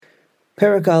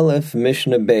Perek Aleph,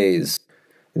 Mishnah Beis.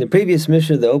 In the previous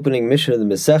Mishnah, the opening Mishnah of the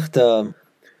Masechta,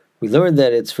 we learned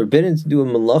that it's forbidden to do a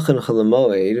malacha in Chol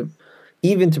Moed,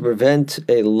 even to prevent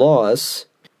a loss,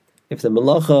 if the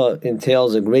malacha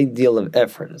entails a great deal of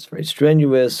effort. It's very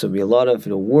strenuous, so it'll be a lot of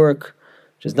work,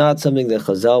 which is not something that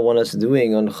Chazal want us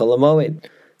doing on Chol Moed.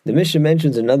 The Mishnah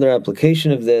mentions another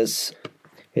application of this,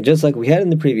 and just like we had in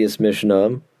the previous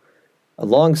Mishnah,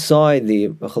 alongside the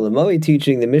Chol Moed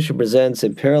teaching, the Mishnah presents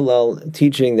a parallel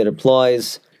teaching that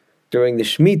applies during the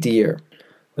Shemitah year,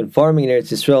 when farming in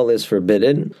Eretz Yisrael is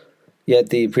forbidden. Yet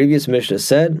the previous Mishnah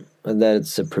said that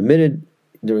it's permitted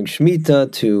during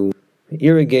Shemitah to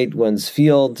irrigate one's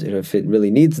field, if it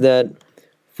really needs that,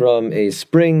 from a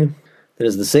spring. That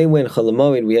is the same way in Chol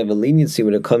Moed we have a leniency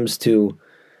when it comes to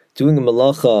doing a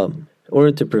malacha in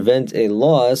order to prevent a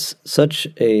loss. Such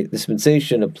a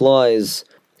dispensation applies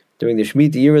during the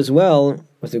Shemitah year as well,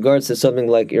 with regards to something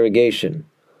like irrigation.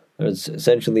 It's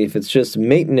essentially, if it's just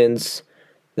maintenance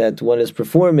that one is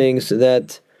performing so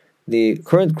that the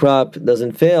current crop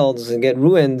doesn't fail, doesn't get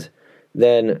ruined,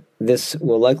 then this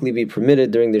will likely be permitted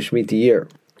during the Shemitah year.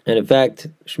 And in fact,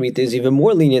 Shemitah is even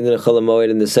more lenient than a Chol Moed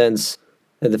in the sense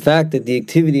that the fact that the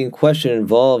activity in question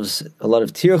involves a lot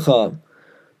of tircha,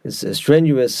 is a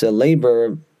strenuous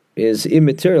labor, is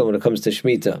immaterial when it comes to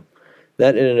Shemitah.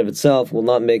 That in and of itself will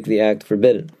not make the act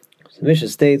forbidden. So the Mishnah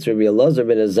states, Rabbi Elazar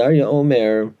ben Azariah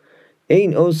Omer,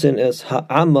 Ein osen es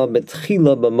ha'ama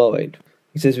betchila b'moed.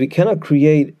 He says we cannot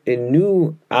create a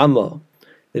new amma,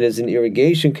 that is an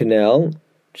irrigation canal,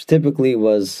 which typically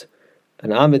was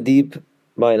an amma deep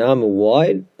by an amma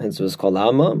wide, hence it was called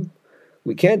amma.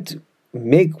 We can't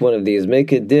make one of these,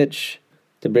 make a ditch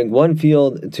to bring one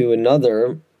field to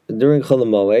another during Chol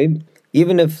Moed,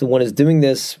 even if one is doing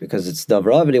this because it's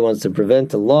Davrav, he wants to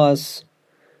prevent a loss,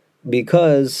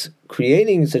 because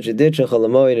creating such a ditch in Chol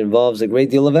Moed involves a great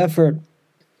deal of effort.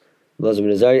 Elazar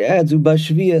ben Azariah adds,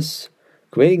 Ubashvias.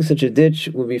 Creating such a ditch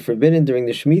would be forbidden during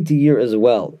the Shemitah year as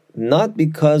well, not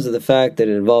because of the fact that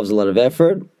it involves a lot of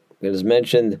effort. As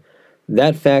mentioned,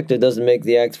 that factor doesn't make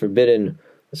the act forbidden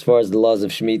as far as the laws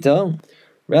of Shemitah.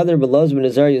 Rather, Elazar ben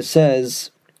Azariah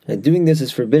says that doing this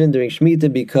is forbidden during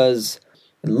Shemitah because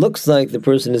it looks like the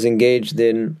person is engaged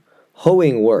in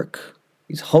hoeing work.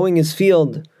 He's hoeing his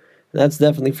field. That's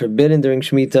definitely forbidden during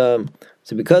Shemitah.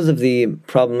 So because of the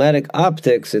problematic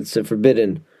optics, it's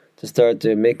forbidden to start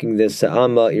making this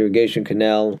amma irrigation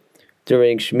canal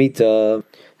during Shemitah.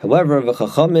 However,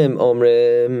 v'chachamim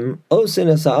omrim osin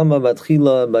es ha'ama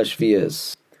batchila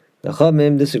b'shvias. The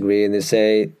Chachamim disagree and they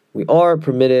say we are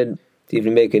permitted to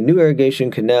even make a new irrigation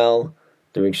canal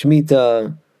during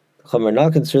Shemitah. The Chachamim are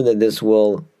not concerned that this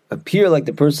will appear like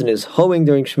the person is hoeing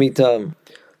during Shemitah,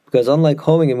 because unlike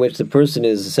hoeing, in which the person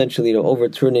is essentially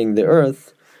overturning the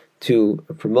earth to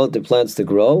promote the plants to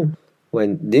grow,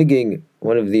 when digging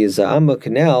one of these amma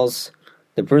canals,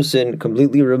 the person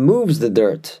completely removes the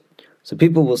dirt. So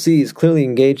people will see he's clearly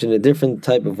engaged in a different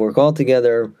type of work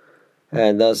altogether,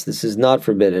 and thus this is not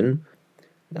forbidden.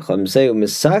 The Chachamim say,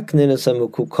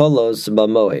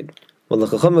 well, the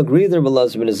Chacham agree there,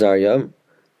 Elazar ben Azariah,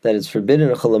 that it's forbidden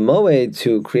in Chol Moed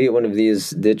to create one of these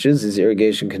ditches, these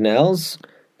irrigation canals.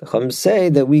 The Chacham say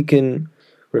that we can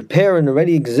repair an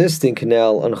already existing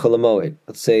canal on Chol Moed.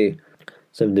 Let's say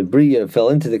some debris fell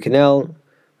into the canal,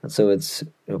 and so it's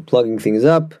plugging things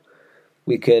up.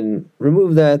 We can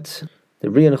remove that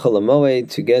debris on Chol Moed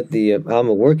to get the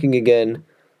amma working again,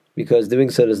 because doing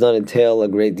so does not entail a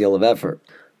great deal of effort.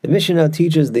 The Mishnah now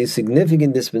teaches the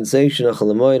significant dispensation of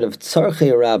Chol Moed of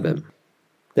tzarchei rabim,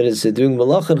 that is, doing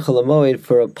malacha in Chol Moed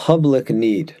for a public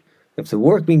need. If the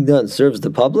work being done serves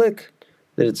the public,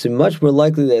 then it's much more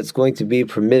likely that it's going to be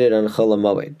permitted on Chol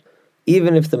Moed,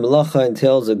 even if the malacha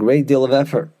entails a great deal of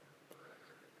effort.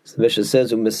 So the Mishnah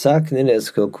says, "U'mesaknin es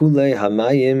kolkulei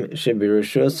hamayim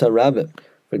shebirishos harabim."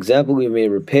 For example, we may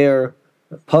repair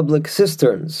public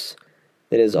cisterns,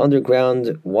 that is,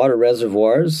 underground water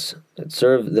reservoirs that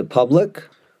serve the public.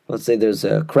 Let's say there's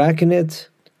a crack in it,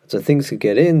 so things could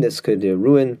get in. This could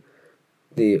ruin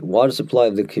the water supply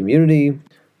of the community.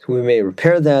 So we may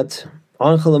repair that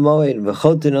on Chol Moed,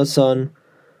 v'chotin osan.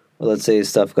 Or let's say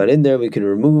stuff got in there, we can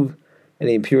remove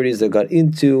any impurities that got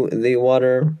into the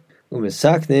water.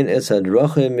 Umesaknin es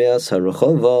hadrachim me'as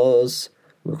harochovos.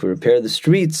 We can repair the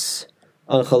streets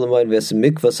on Chol Moed, v'es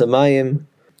mikvah samayim,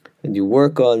 and you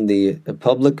work on the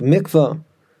public mikvah.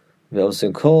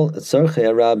 V'osin kol tzarchei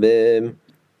harabim,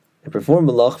 and perform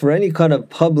malach for any kind of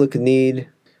public need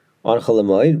on Chol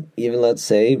Moed, even let's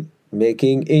say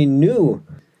making a new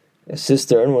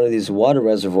cistern, one of these water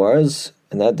reservoirs,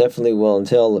 and that definitely will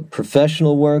entail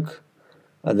professional work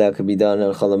that could be done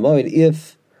on Chol Moed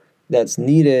if that's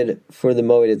needed for the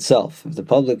Moed itself. If the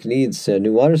public needs a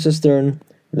new water cistern,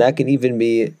 that can even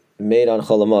be made on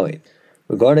Chol HaMoed.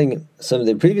 Regarding some of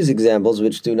the previous examples,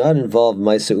 which do not involve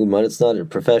Maisa Uman, it's not a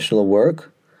professional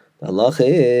work, the halacha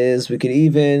is we can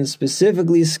even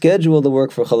specifically schedule the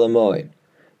work for Chol HaMoed.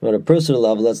 On a personal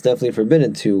level, that's definitely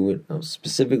forbidden to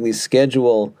specifically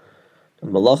schedule a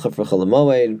malacha for Chol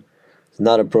HaMoed. It's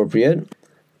not appropriate.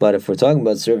 But if we're talking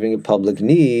about serving a public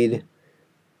need,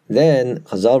 then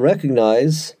Chazal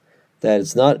recognize that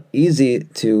it's not easy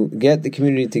to get the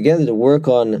community together to work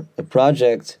on a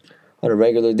project on a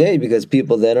regular day because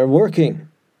people then are working.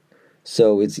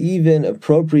 So it's even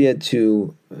appropriate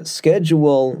to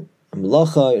schedule a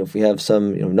malacha. If we have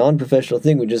some non-professional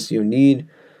thing, we just need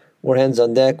more hands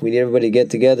on deck. We need everybody to get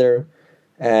together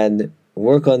and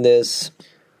work on this.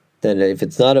 Then if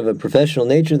it's not of a professional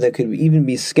nature, that could even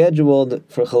be scheduled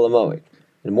for Chol HaMoed.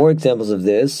 And more examples of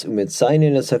this,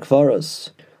 Umetzainin as Hakfaros.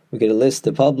 We can list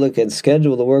the public and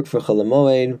schedule the work for Chol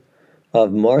HaMoed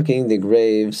of marking the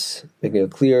graves, making a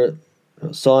clear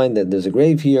sign that there's a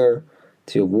grave here,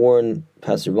 to warn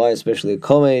passerby, especially a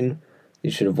Kohen,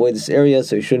 you should avoid this area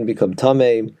so you shouldn't become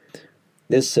Tameh.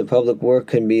 This public work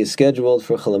can be scheduled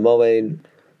for Chol HaMoed.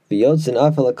 V'yotzin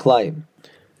afal haklayim.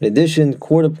 In addition,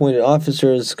 court-appointed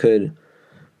officers could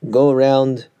go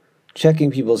around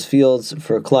checking people's fields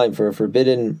for a climb, for a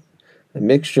forbidden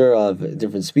mixture of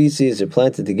different species. They're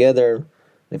planted together.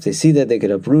 If they see that, they could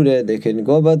uproot it. They can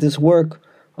go about this work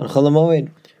on Chol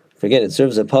HaMoed. Forget it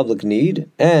serves a public need,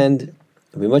 and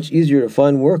it'll be much easier to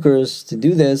find workers to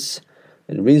do this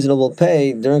at reasonable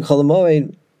pay during Chol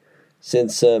HaMoed,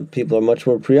 since people are much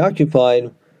more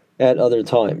preoccupied at other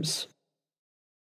times.